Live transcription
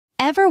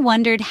Ever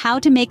wondered how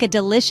to make a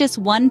delicious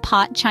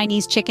one-pot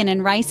Chinese chicken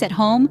and rice at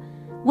home?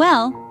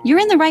 Well, you're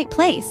in the right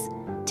place.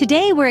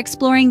 Today we're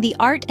exploring the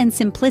art and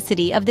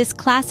simplicity of this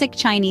classic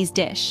Chinese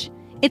dish.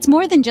 It's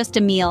more than just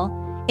a meal.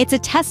 It's a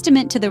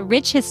testament to the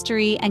rich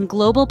history and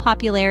global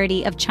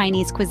popularity of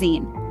Chinese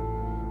cuisine.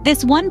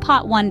 This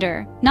one-pot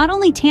wonder not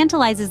only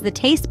tantalizes the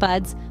taste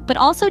buds, but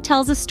also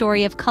tells a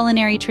story of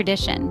culinary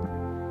tradition.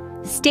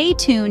 Stay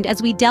tuned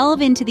as we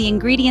delve into the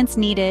ingredients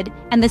needed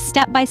and the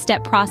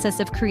step-by-step process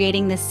of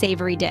creating this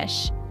savory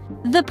dish.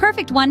 The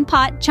perfect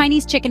one-pot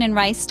Chinese chicken and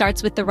rice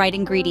starts with the right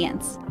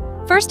ingredients.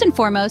 First and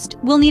foremost,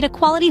 we'll need a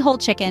quality whole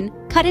chicken,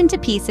 cut into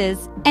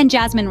pieces, and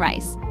jasmine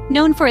rice,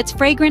 known for its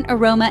fragrant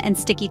aroma and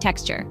sticky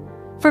texture.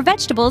 For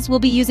vegetables, we'll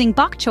be using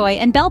bok choy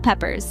and bell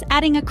peppers,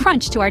 adding a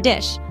crunch to our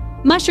dish.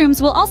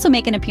 Mushrooms will also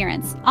make an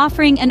appearance,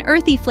 offering an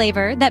earthy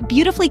flavor that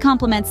beautifully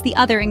complements the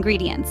other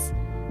ingredients.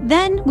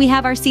 Then we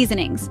have our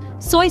seasonings: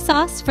 soy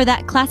sauce for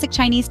that classic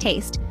Chinese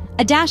taste,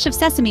 a dash of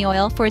sesame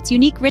oil for its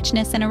unique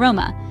richness and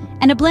aroma,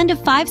 and a blend of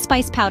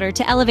 5-spice powder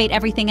to elevate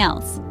everything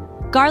else.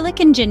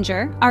 Garlic and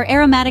ginger, our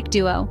aromatic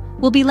duo,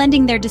 will be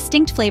lending their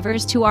distinct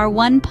flavors to our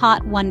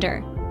one-pot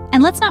wonder.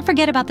 And let's not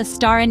forget about the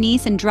star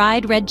anise and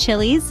dried red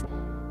chilies.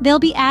 They'll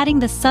be adding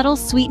the subtle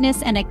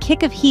sweetness and a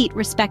kick of heat,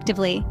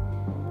 respectively.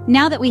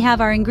 Now that we have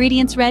our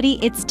ingredients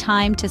ready, it's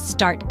time to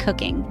start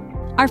cooking.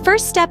 Our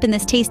first step in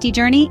this tasty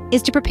journey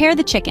is to prepare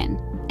the chicken,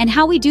 and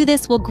how we do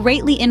this will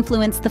greatly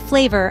influence the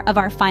flavor of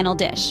our final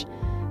dish.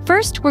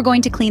 First, we're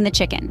going to clean the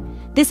chicken.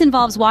 This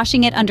involves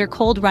washing it under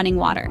cold running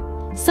water.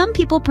 Some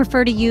people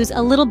prefer to use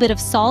a little bit of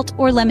salt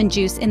or lemon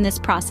juice in this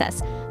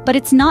process, but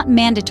it's not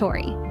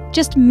mandatory.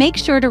 Just make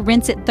sure to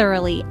rinse it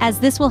thoroughly, as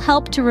this will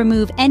help to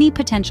remove any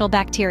potential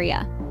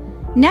bacteria.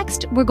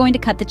 Next, we're going to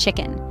cut the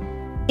chicken.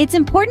 It's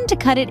important to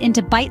cut it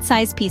into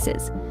bite-sized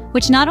pieces,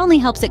 which not only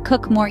helps it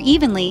cook more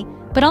evenly,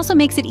 but also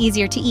makes it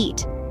easier to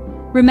eat.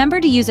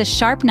 Remember to use a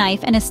sharp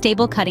knife and a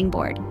stable cutting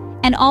board,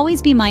 and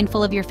always be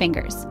mindful of your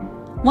fingers.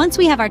 Once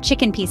we have our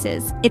chicken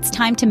pieces, it's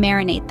time to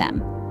marinate them.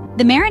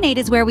 The marinade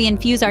is where we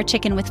infuse our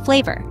chicken with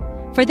flavor.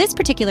 For this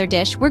particular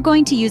dish, we're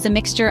going to use a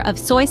mixture of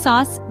soy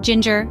sauce,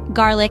 ginger,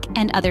 garlic,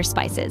 and other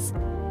spices.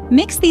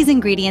 Mix these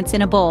ingredients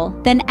in a bowl,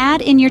 then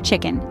add in your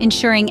chicken,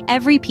 ensuring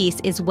every piece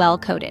is well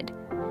coated.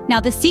 Now,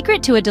 the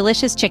secret to a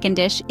delicious chicken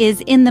dish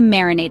is in the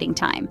marinating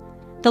time.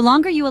 The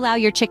longer you allow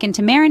your chicken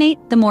to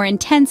marinate, the more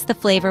intense the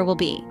flavor will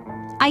be.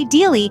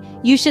 Ideally,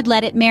 you should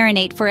let it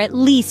marinate for at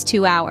least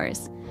 2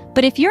 hours.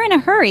 But if you're in a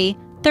hurry,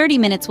 30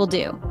 minutes will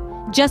do.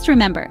 Just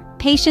remember,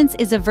 patience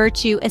is a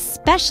virtue,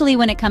 especially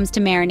when it comes to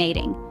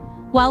marinating.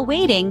 While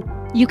waiting,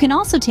 you can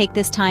also take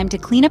this time to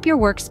clean up your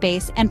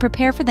workspace and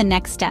prepare for the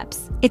next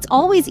steps. It's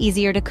always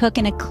easier to cook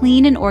in a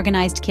clean and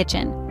organized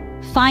kitchen.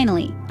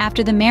 Finally,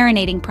 after the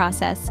marinating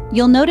process,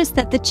 you'll notice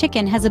that the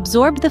chicken has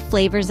absorbed the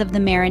flavors of the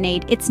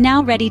marinade. It's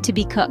now ready to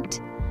be cooked.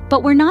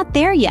 But we're not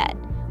there yet.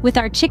 With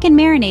our chicken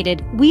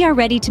marinated, we are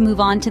ready to move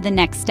on to the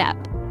next step.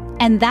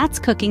 And that's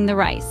cooking the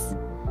rice.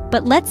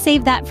 But let's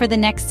save that for the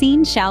next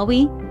scene, shall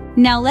we?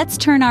 Now let's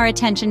turn our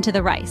attention to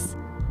the rice.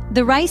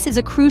 The rice is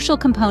a crucial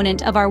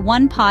component of our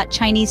one-pot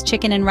Chinese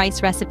chicken and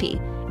rice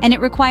recipe, and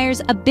it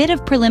requires a bit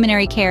of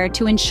preliminary care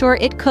to ensure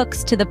it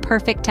cooks to the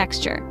perfect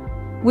texture.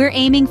 We're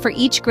aiming for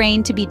each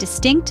grain to be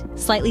distinct,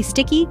 slightly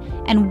sticky,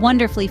 and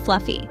wonderfully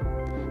fluffy.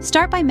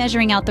 Start by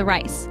measuring out the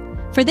rice.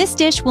 For this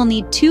dish, we'll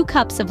need 2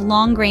 cups of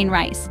long-grain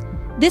rice.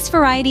 This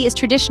variety is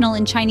traditional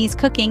in Chinese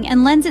cooking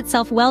and lends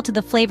itself well to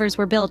the flavors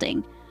we're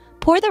building.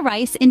 Pour the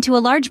rice into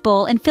a large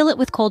bowl and fill it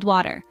with cold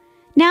water.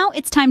 Now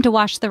it's time to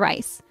wash the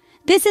rice.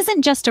 This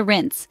isn't just a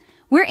rinse.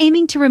 We're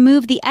aiming to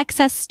remove the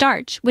excess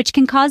starch, which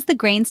can cause the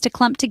grains to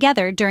clump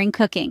together during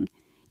cooking.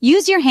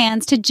 Use your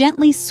hands to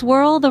gently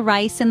swirl the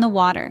rice in the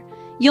water.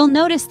 You'll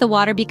notice the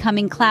water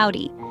becoming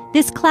cloudy.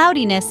 This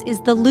cloudiness is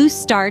the loose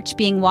starch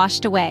being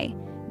washed away.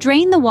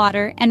 Drain the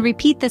water and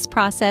repeat this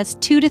process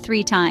 2 to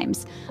 3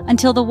 times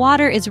until the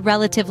water is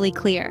relatively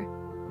clear.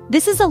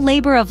 This is a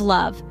labor of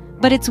love,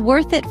 but it's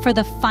worth it for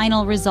the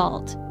final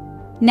result.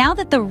 Now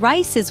that the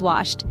rice is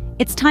washed,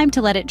 it's time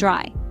to let it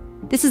dry.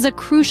 This is a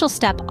crucial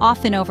step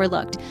often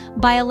overlooked.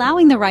 By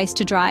allowing the rice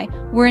to dry,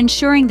 we're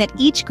ensuring that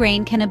each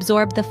grain can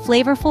absorb the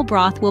flavorful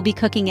broth we'll be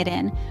cooking it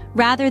in,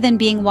 rather than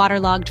being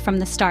waterlogged from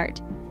the start.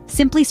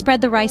 Simply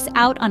spread the rice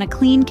out on a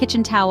clean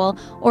kitchen towel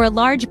or a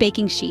large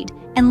baking sheet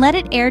and let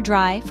it air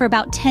dry for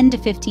about 10 to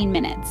 15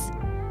 minutes.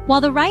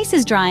 While the rice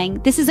is drying,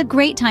 this is a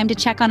great time to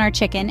check on our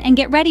chicken and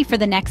get ready for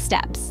the next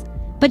steps.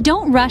 But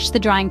don't rush the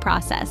drying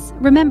process.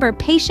 Remember,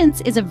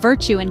 patience is a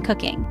virtue in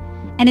cooking.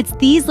 And it's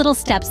these little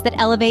steps that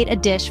elevate a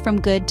dish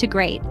from good to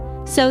great.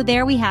 So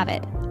there we have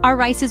it. Our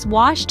rice is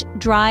washed,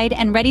 dried,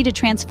 and ready to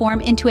transform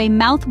into a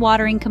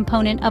mouth-watering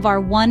component of our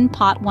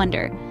one-pot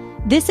wonder.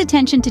 This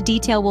attention to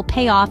detail will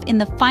pay off in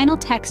the final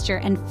texture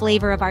and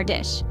flavor of our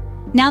dish.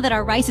 Now that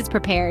our rice is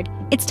prepared,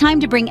 it's time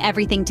to bring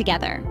everything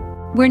together.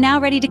 We're now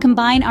ready to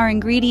combine our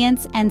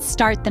ingredients and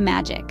start the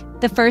magic.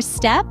 The first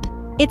step?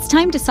 It's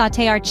time to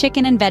sauté our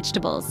chicken and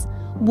vegetables.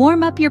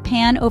 Warm up your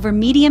pan over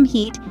medium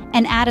heat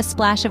and add a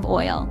splash of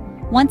oil.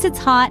 Once it's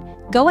hot,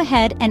 go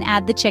ahead and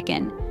add the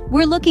chicken.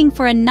 we're looking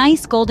for a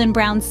nice golden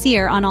brown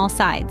sear on all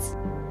sides.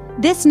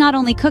 This not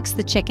only cooks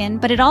the chicken,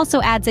 but it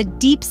also adds a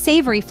deep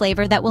savory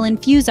flavor that will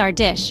infuse our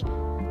dish.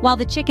 While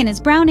the chicken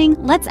is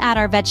browning, let's add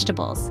our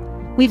vegetables.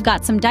 We've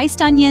got some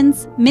diced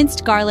onions,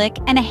 minced garlic,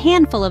 and a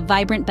handful of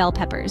vibrant bell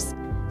peppers.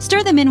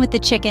 Stir them in with the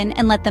chicken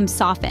and let them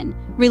soften,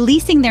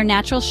 releasing their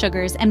natural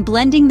sugars and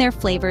blending their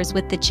flavors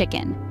with the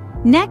chicken.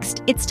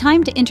 Next, it's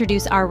time to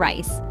introduce our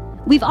rice.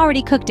 We've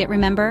already cooked it,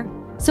 remember?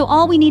 So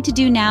all we need to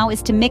do now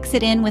is to mix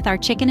it in with our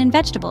chicken and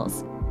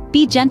vegetables.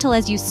 Be gentle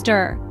as you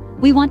stir.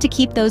 We want to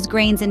keep those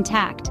grains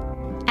intact.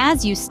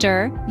 As you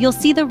stir, you'll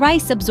see the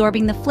rice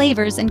absorbing the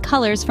flavors and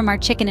colors from our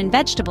chicken and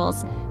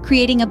vegetables,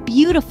 creating a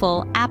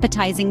beautiful,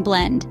 appetizing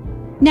blend.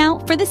 Now,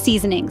 for the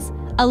seasonings.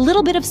 A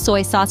little bit of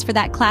soy sauce for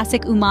that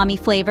classic umami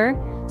flavor,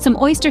 some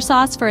oyster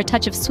sauce for a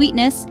touch of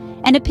sweetness,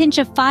 and a pinch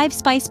of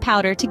 5-spice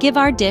powder to give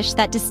our dish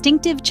that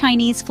distinctive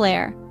Chinese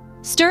flair.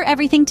 Stir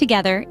everything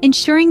together,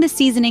 ensuring the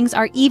seasonings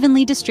are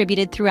evenly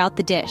distributed throughout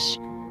the dish.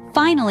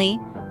 Finally,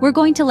 we're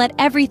going to let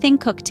everything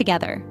cook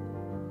together.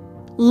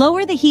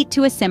 Lower the heat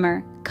to a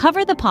simmer,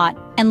 cover the pot,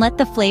 and let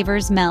the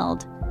flavors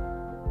meld.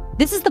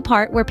 This is the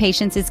part where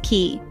patience is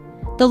key.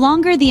 The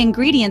longer the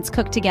ingredients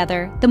cook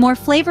together, the more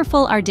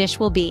flavorful our dish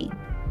will be.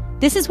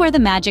 This is where the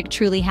magic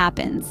truly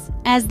happens,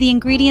 as the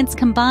ingredients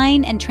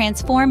combine and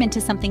transform into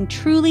something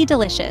truly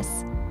delicious.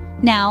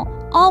 Now,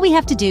 all we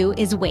have to do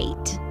is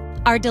wait.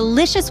 Our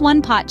delicious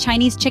one-pot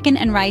Chinese chicken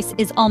and rice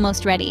is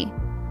almost ready.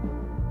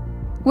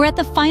 We're at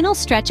the final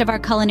stretch of our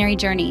culinary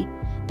journey.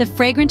 The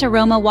fragrant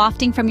aroma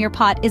wafting from your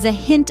pot is a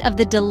hint of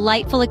the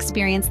delightful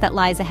experience that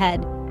lies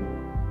ahead.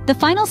 The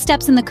final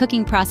steps in the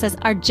cooking process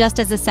are just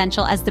as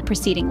essential as the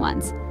preceding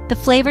ones. The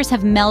flavors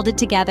have melded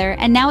together,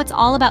 and now it's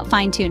all about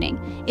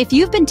fine-tuning. If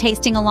you've been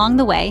tasting along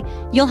the way,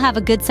 you'll have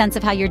a good sense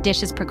of how your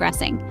dish is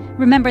progressing.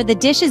 Remember, the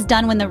dish is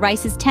done when the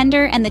rice is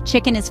tender and the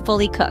chicken is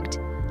fully cooked.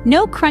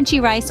 No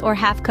crunchy rice or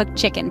half-cooked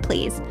chicken,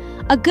 please.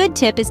 A good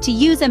tip is to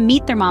use a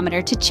meat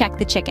thermometer to check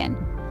the chicken.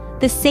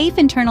 The safe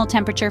internal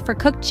temperature for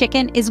cooked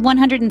chicken is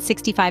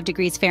 165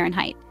 degrees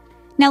Fahrenheit.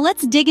 Now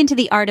let's dig into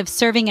the art of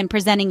serving and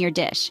presenting your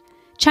dish.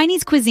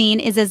 Chinese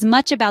cuisine is as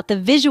much about the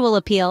visual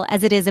appeal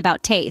as it is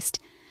about taste.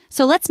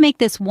 So let's make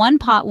this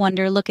one-pot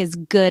wonder look as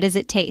good as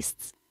it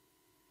tastes.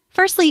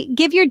 Firstly,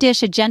 give your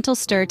dish a gentle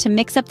stir to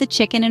mix up the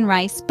chicken and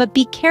rice, but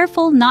be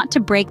careful not to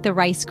break the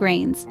rice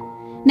grains.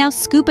 Now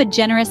scoop a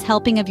generous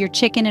helping of your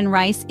chicken and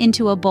rice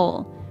into a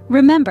bowl.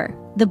 Remember,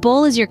 the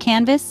bowl is your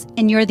canvas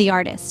and you're the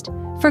artist.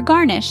 For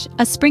garnish,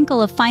 a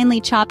sprinkle of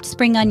finely chopped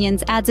spring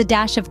onions adds a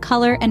dash of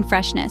color and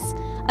freshness.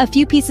 A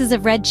few pieces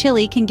of red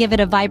chili can give it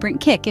a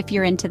vibrant kick if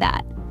you're into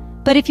that.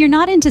 But if you're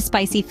not into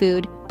spicy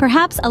food,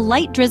 perhaps a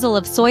light drizzle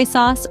of soy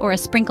sauce or a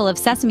sprinkle of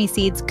sesame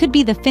seeds could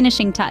be the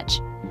finishing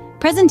touch.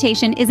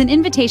 Presentation is an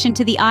invitation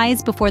to the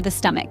eyes before the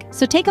stomach,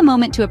 so take a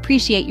moment to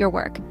appreciate your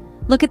work.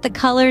 Look at the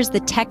colors, the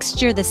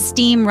texture, the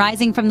steam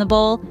rising from the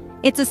bowl.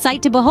 It's a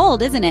sight to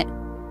behold, isn't it?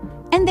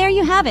 And there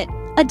you have it,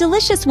 a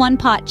delicious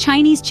one-pot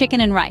Chinese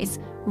chicken and rice,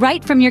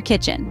 right from your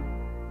kitchen.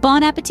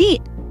 Bon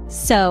appetit!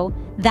 So,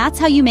 that's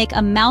how you make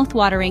a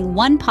mouth-watering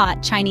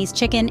one-pot Chinese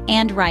chicken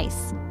and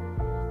rice.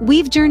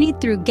 We've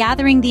journeyed through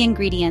gathering the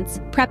ingredients,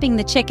 prepping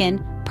the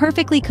chicken,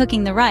 perfectly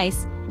cooking the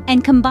rice,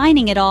 and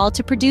combining it all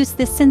to produce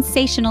this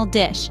sensational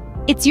dish.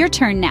 It's your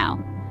turn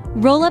now.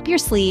 Roll up your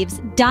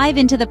sleeves, dive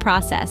into the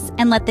process,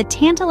 and let the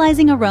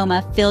tantalizing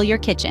aroma fill your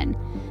kitchen.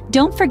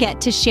 Don't forget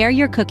to share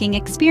your cooking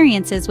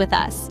experiences with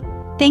us.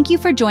 Thank you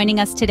for joining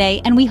us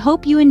today, and we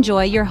hope you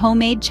enjoy your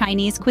homemade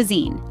Chinese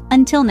cuisine.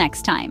 Until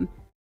next time.